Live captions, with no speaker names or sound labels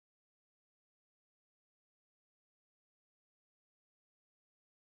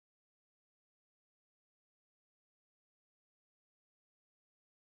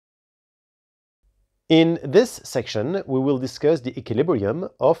In this section, we will discuss the equilibrium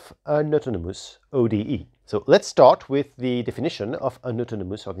of an autonomous ODE. So let's start with the definition of an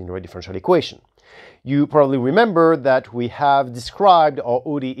autonomous ordinary differential equation. You probably remember that we have described our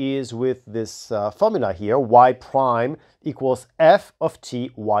ODEs with this formula here, y prime equals f of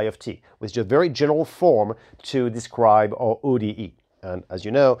t, y of t, which is a very general form to describe our ODE. And as you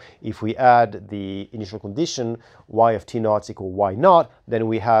know, if we add the initial condition y of t naught equal y naught, then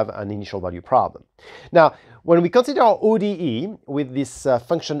we have an initial value problem. Now, when we consider our ODE with this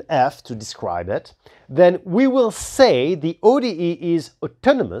function f to describe it, then we will say the ODE is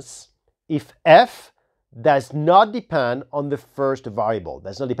autonomous if f does not depend on the first variable,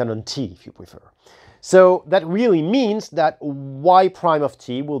 does not depend on t if you prefer. So that really means that y prime of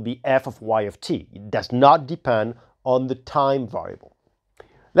t will be f of y of t. It does not depend on the time variable.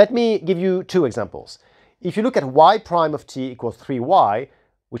 Let me give you two examples. If you look at y prime of t equals 3y,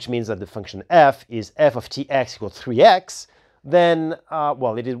 which means that the function f is f of tx equals 3x, then,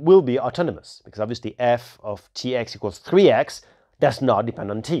 well, it will be autonomous, because obviously f of tx equals 3x does not depend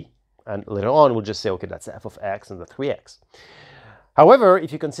on t. And later on, we'll just say, okay, that's f of x and the 3x. However,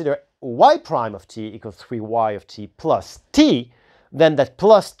 if you consider y prime of t equals 3y of t plus t, then that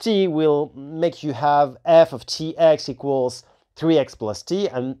plus t will make you have f of tx equals 3x plus t,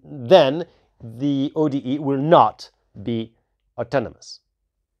 and then the ODE will not be autonomous.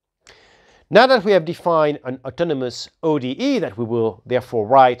 Now that we have defined an autonomous ODE, that we will therefore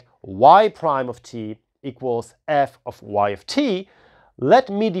write y prime of t equals f of y of t, let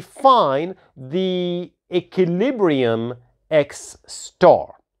me define the equilibrium x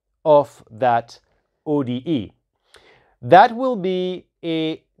star of that ODE. That will be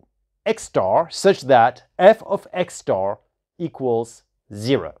a x star such that f of x star equals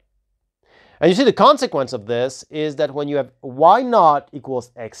 0. And you see the consequence of this is that when you have y naught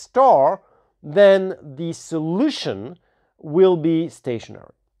equals x star, then the solution will be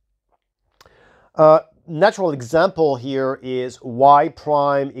stationary. Natural example here is y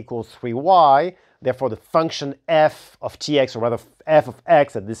prime equals 3y. Therefore, the function f of tx, or rather f of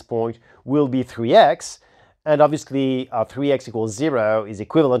x at this point, will be 3x. And obviously, 3x equals 0 is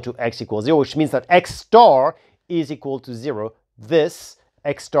equivalent to x equals 0, which means that x star is equal to 0. This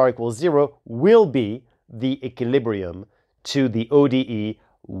x star equals 0 will be the equilibrium to the ODE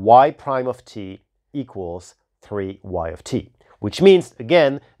y prime of t equals 3y of t. Which means,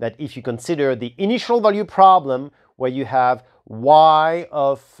 again, that if you consider the initial value problem where you have y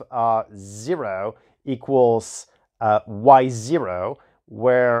of 0 equals y0,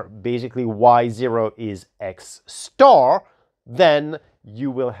 where basically y0 is x star, then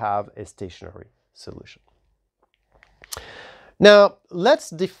you will have a stationary solution. Now, let's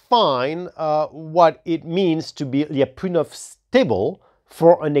define what it means to be Lyapunov stable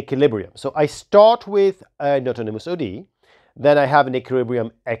for an equilibrium. So I start with an autonomous ODE. Then I have an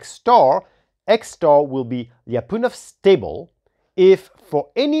equilibrium x star. X star will be Lyapunov stable if for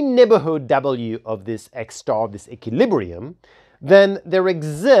any neighborhood w of this x star, this equilibrium, then there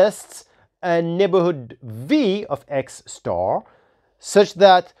exists a neighborhood v of x star such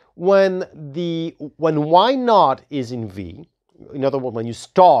that when y naught is in v, in other words, when you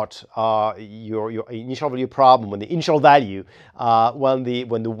start your initial value problem, when the initial value, when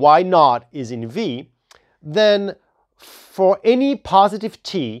the y naught is in v, then for any positive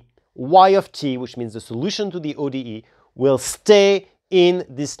t, y of t, which means the solution to the ODE, will stay in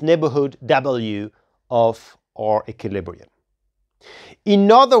this neighborhood w of our equilibrium. In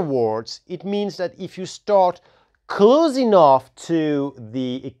other words, it means that if you start close enough to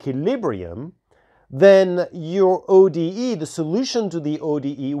the equilibrium, then your ODE, the solution to the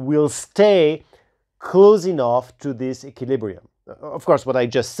ODE, will stay close enough to this equilibrium. Of course, what I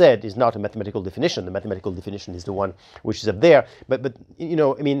just said is not a mathematical definition. The mathematical definition is the one which is up there. But you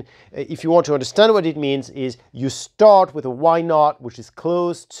know, I mean, if you want to understand what it means, is you start with a y naught which is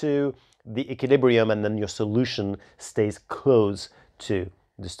close to the equilibrium, and then your solution stays close to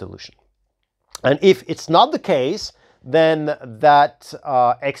the solution. And if it's not the case, then that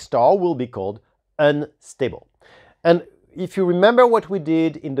x star will be called unstable. And if you remember what we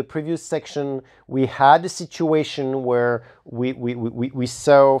did in the previous section, we had a situation where we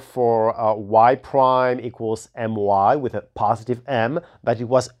saw for y prime equals my with a positive m, but it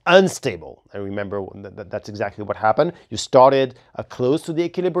was unstable. And remember that's exactly what happened. You started close to the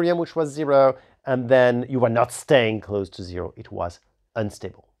equilibrium, which was 0, and then you were not staying close to 0. It was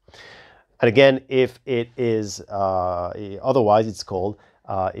unstable. And again, if it is otherwise, it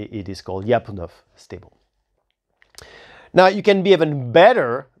is called Lyapunov stable. Now, you can be even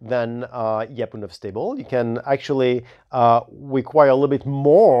better than Lyapunov stable. You can actually require a little bit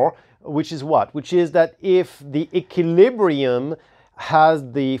more which is what? Which is that if the equilibrium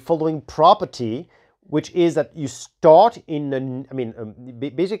has the following property, which is that you start in,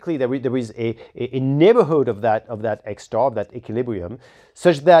 basically there is a neighborhood of that X star, of that equilibrium,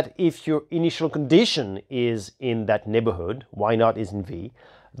 such that if your initial condition is in that neighborhood, y naught is in V,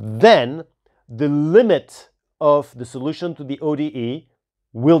 then the limit of the solution to the ODE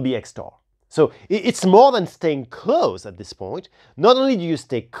will be X star. So it's more than staying close at this point. Not only do you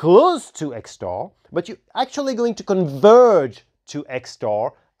stay close to X star, but you're actually going to converge to X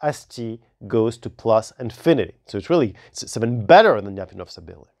star as t goes to plus infinity. So it's even better than Lyapunov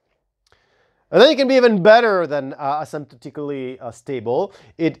stability. And then it can be even better than asymptotically stable.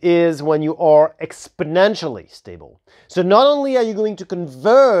 It is when you are exponentially stable. So not only are you going to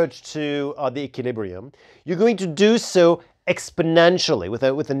converge to the equilibrium, you're going to do so exponentially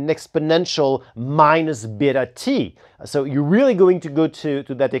with an exponential minus beta t. So you're really going to go to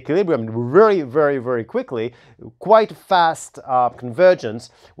that equilibrium very, very, very quickly, quite fast convergence.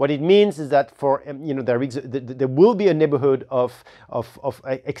 What it means is that for there will be a neighborhood of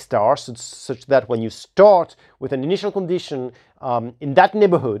X star such that when you start with an initial condition in that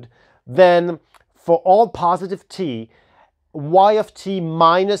neighborhood, then for all positive t, y of t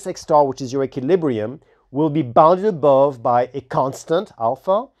minus X star, which is your equilibrium, will be bounded above by a constant,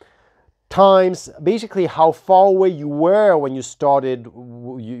 alpha, times basically how far away you were when you started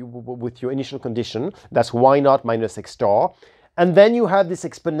with your initial condition. That's y naught minus X star. And then you have this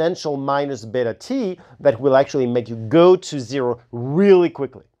exponential minus beta t that will actually make you go to 0 really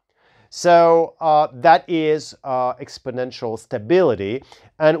quickly. So that is exponential stability.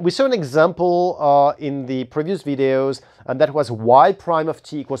 And we saw an example in the previous videos, and that was y prime of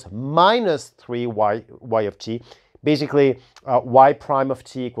t equals minus 3y of t. Basically, y prime of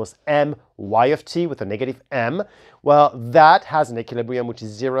t equals m y of t with a negative m. Well, that has an equilibrium which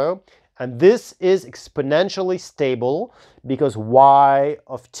is 0. And this is exponentially stable because y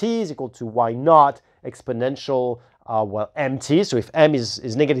of t is equal to y naught exponential mt. So if m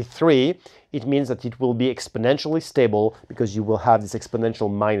is negative 3, it means that it will be exponentially stable because you will have this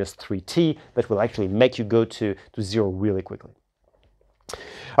exponential minus 3t that will actually make you go to 0 really quickly.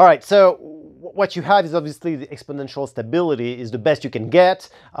 All right, so what you have is obviously the exponential stability is the best you can get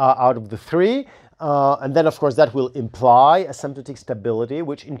out of the 3. And then, of course, that will imply asymptotic stability,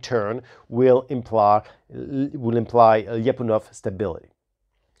 which in turn will imply Lyapunov stability.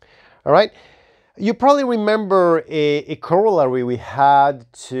 All right. You probably remember a corollary we had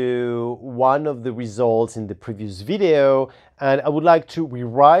to one of the results in the previous video, and I would like to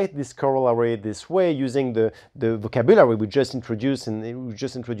rewrite this corollary this way using the vocabulary we just introduced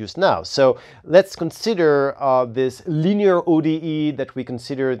now. So let's consider this linear ODE that we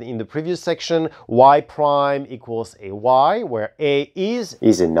considered in the previous section, y prime equals a y, where a is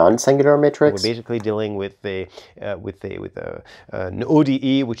a non-singular matrix. We're basically dealing with an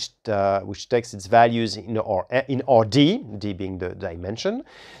ODE which takes its values in Rd, d being the dimension.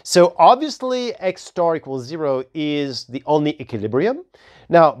 So obviously x star equals 0 is the only equilibrium.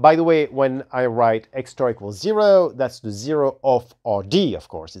 Now, by the way, when I write x star equals 0, that's the 0 of Rd, of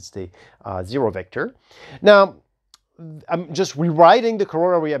course. It's the 0 vector. Now, I'm just rewriting the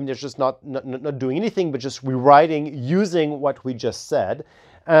corollary. I'm just not doing anything, but just rewriting using what we just said.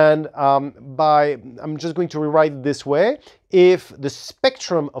 And I'm just going to rewrite it this way. If the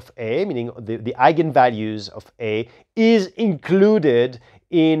spectrum of A, meaning the eigenvalues of A, is included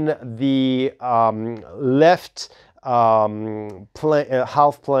in the left half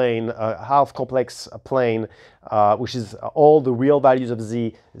complex plane, which is all the real values of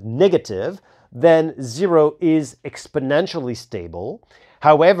Z negative, then 0 is exponentially stable.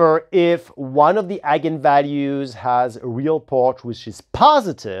 However, if one of the eigenvalues has a real part which is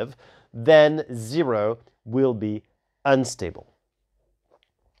positive, then 0 will be unstable.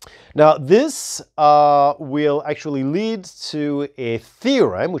 Now, this will actually lead to a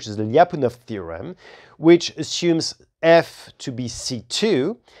theorem, which is the Lyapunov theorem, which assumes f to be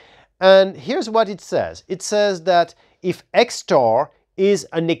C2. And here's what it says. It says that if x star is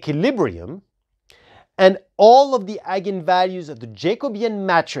an equilibrium, and all of the eigenvalues of the Jacobian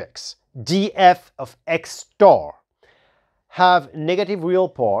matrix df of x star have negative real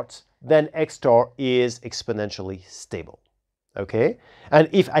parts, then x star is exponentially stable. Okay? And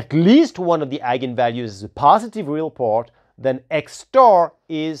if at least one of the eigenvalues is a positive real part, then x star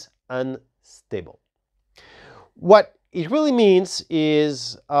is unstable. What it really means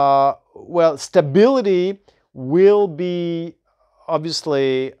is, well, stability will be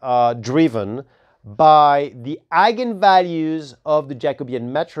obviously driven by the eigenvalues of the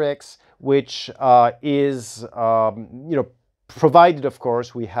Jacobian matrix, which is, provided, of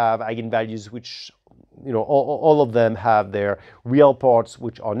course, we have eigenvalues which, all of them have their real parts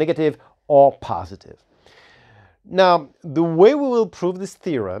which are negative or positive. Now, the way we will prove this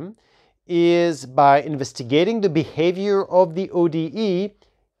theorem is by investigating the behavior of the ODE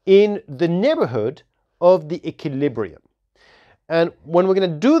in the neighborhood of the equilibrium. And when we're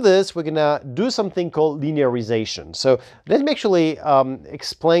going to do this, we're going to do something called linearization. So let me actually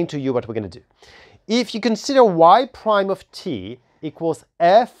explain to you what we're going to do. If you consider y prime of t equals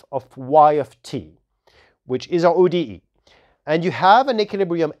f of y of t, which is our ODE, and you have an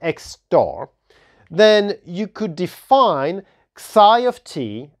equilibrium x star, then you could define psi of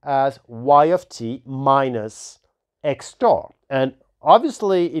t as y of t minus x star. And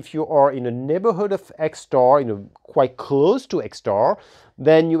obviously, if you are in a neighborhood of x star, quite close to x star,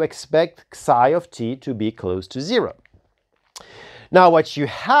 then you expect psi of t to be close to 0. Now, what you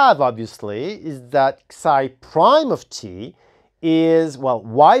have, obviously, is that psi prime of t is, well,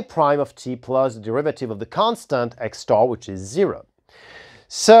 y prime of t plus the derivative of the constant x star, which is 0.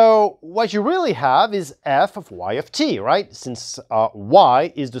 So what you really have is f of y of t, right? Since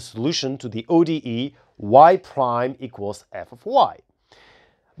y is the solution to the ODE, y prime equals f of y.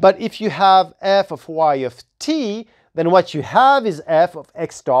 But if you have f of y of t, then what you have is f of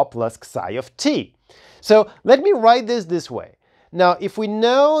x star plus psi of t. So let me write this way. Now, if we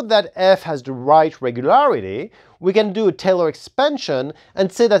know that f has the right regularity, we can do a Taylor expansion and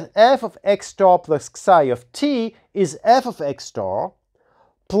say that f of x star plus psi of t is f of x star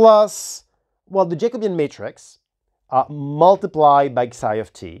plus, well, the Jacobian matrix multiplied by psi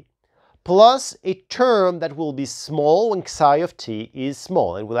of t, plus a term that will be small when psi of t is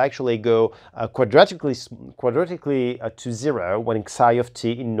small, and will actually go quadratically to 0 when psi of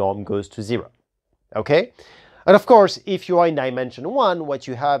t in norm goes to 0. Okay? And of course, if you are in dimension 1, what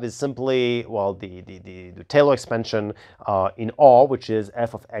you have is simply, well, the Taylor expansion in R, which is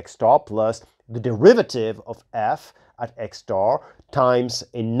f of x star plus the derivative of f at x star times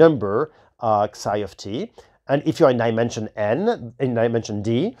a number psi of t. And if you're in dimension n, in dimension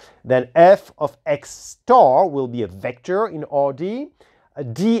d, then f of x star will be a vector in RD.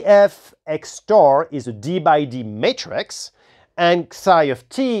 df x star is a d by d matrix, and psi of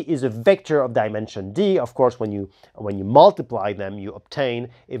t is a vector of dimension d. Of course, when you multiply them, you obtain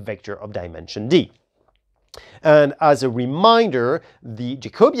a vector of dimension d. And as a reminder, the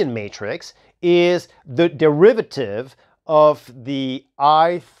Jacobian matrix is the derivative of the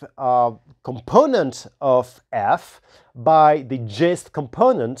ith component of f by the jth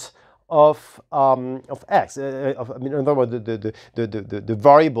component of x. In other words, the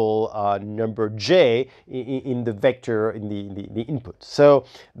variable number j in the vector in the input. So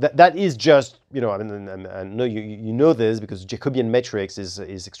that is just, I know you know this because Jacobian matrix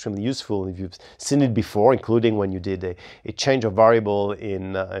is extremely useful if you've seen it before, including when you did a change of variable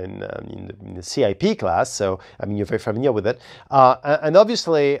in the CIP class. So you're very familiar with it. And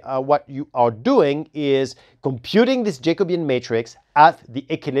obviously, what you are doing is computing this Jacobian matrix at the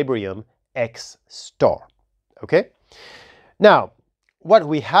equilibrium x star. Okay? Now, what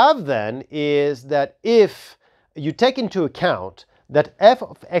we have then is that if you take into account that f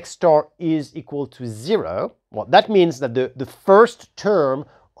of x star is equal to 0, well, that means that the first term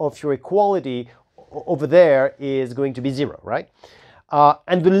of your equality over there is going to be 0, right?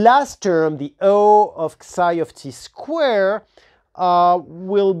 And the last term, the O of psi of t square,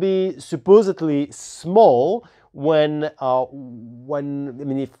 will be supposedly small when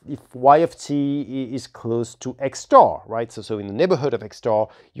if y of t is close to x star, right? So in the neighborhood of x star,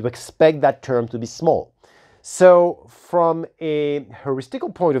 you expect that term to be small. So from a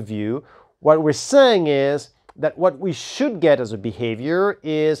heuristical point of view, what we're saying is that what we should get as a behavior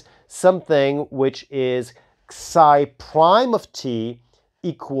is something which is psi prime of t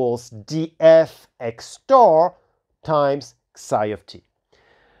equals df x star times psi of t.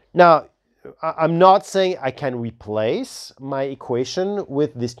 Now, I'm not saying I can replace my equation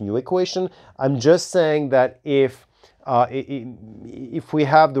with this new equation. I'm just saying that if we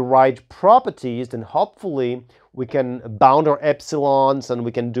have the right properties, then hopefully we can bound our epsilons and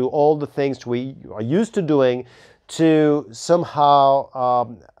we can do all the things we are used to doing to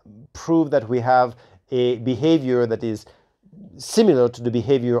somehow prove that we have a behavior that is similar to the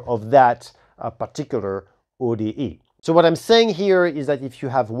behavior of that particular ODE. So what I'm saying here is that if you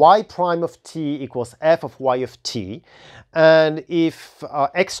have y prime of t equals f of y of t, and if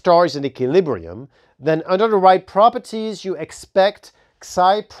x star is in equilibrium, then under the right properties, you expect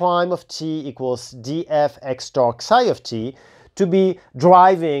psi prime of t equals df x star psi of t to be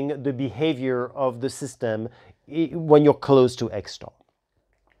driving the behavior of the system when you're close to x star.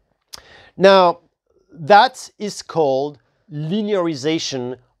 Now, that is called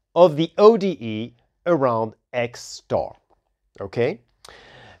linearization of the ODE around X star. Okay?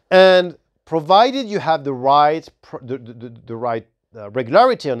 And provided you have the right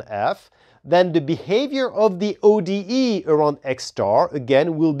regularity on F, then the behavior of the ODE around X star,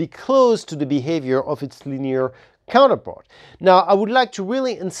 again, will be close to the behavior of its linear counterpart. Now, I would like to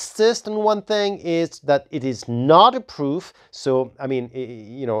really insist on one thing, is that it is not a proof. So, I mean,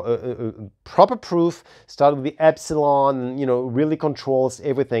 you know, a proper proof starting with the epsilon, you know, really controls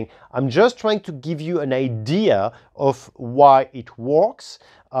everything. I'm just trying to give you an idea of why it works.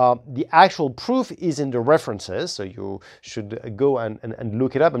 The actual proof is in the references, so you should go and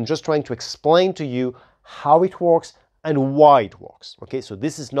look it up. I'm just trying to explain to you how it works and why it works. Okay, so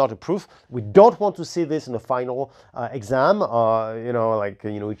this is not a proof. We don't want to see this in a final exam. You know, like,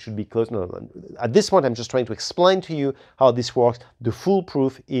 you know, it should be close. No, at this point, I'm just trying to explain to you how this works. The full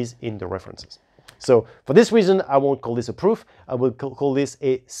proof is in the references. So for this reason, I won't call this a proof. I will call this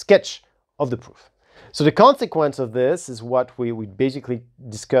a sketch of the proof. So the consequence of this is what we basically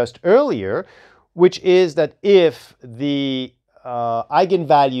discussed earlier, which is that if the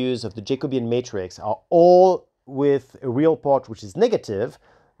eigenvalues of the Jacobian matrix are all with a real part which is negative,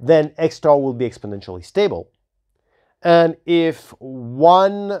 then X star will be exponentially stable. And if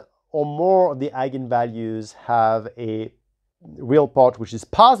one or more of the eigenvalues have a real part which is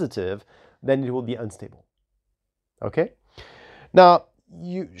positive, then it will be unstable. Okay? Now,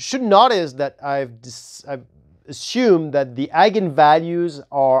 you should notice that I've assumed that the eigenvalues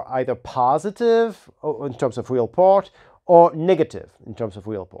are either positive in terms of real part or negative in terms of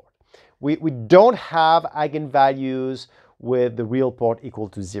real part. We don't have eigenvalues with the real part equal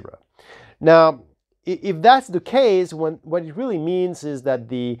to 0. Now, if that's the case, what it really means is that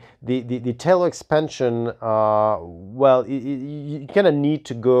the Taylor expansion, well, you kind of need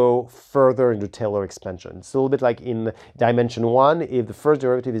to go further into Taylor expansion. It's a little bit like in dimension 1, if the first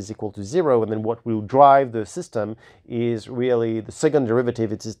derivative is equal to 0, and then what will drive the system is really the second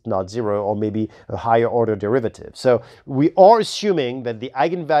derivative, it's not 0, or maybe a higher order derivative. So we are assuming that the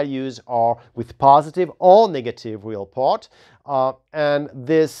eigenvalues are with positive or negative real part. And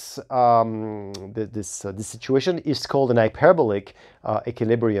this situation is called an hyperbolic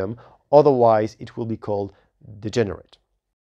equilibrium. Otherwise, it will be called degenerate.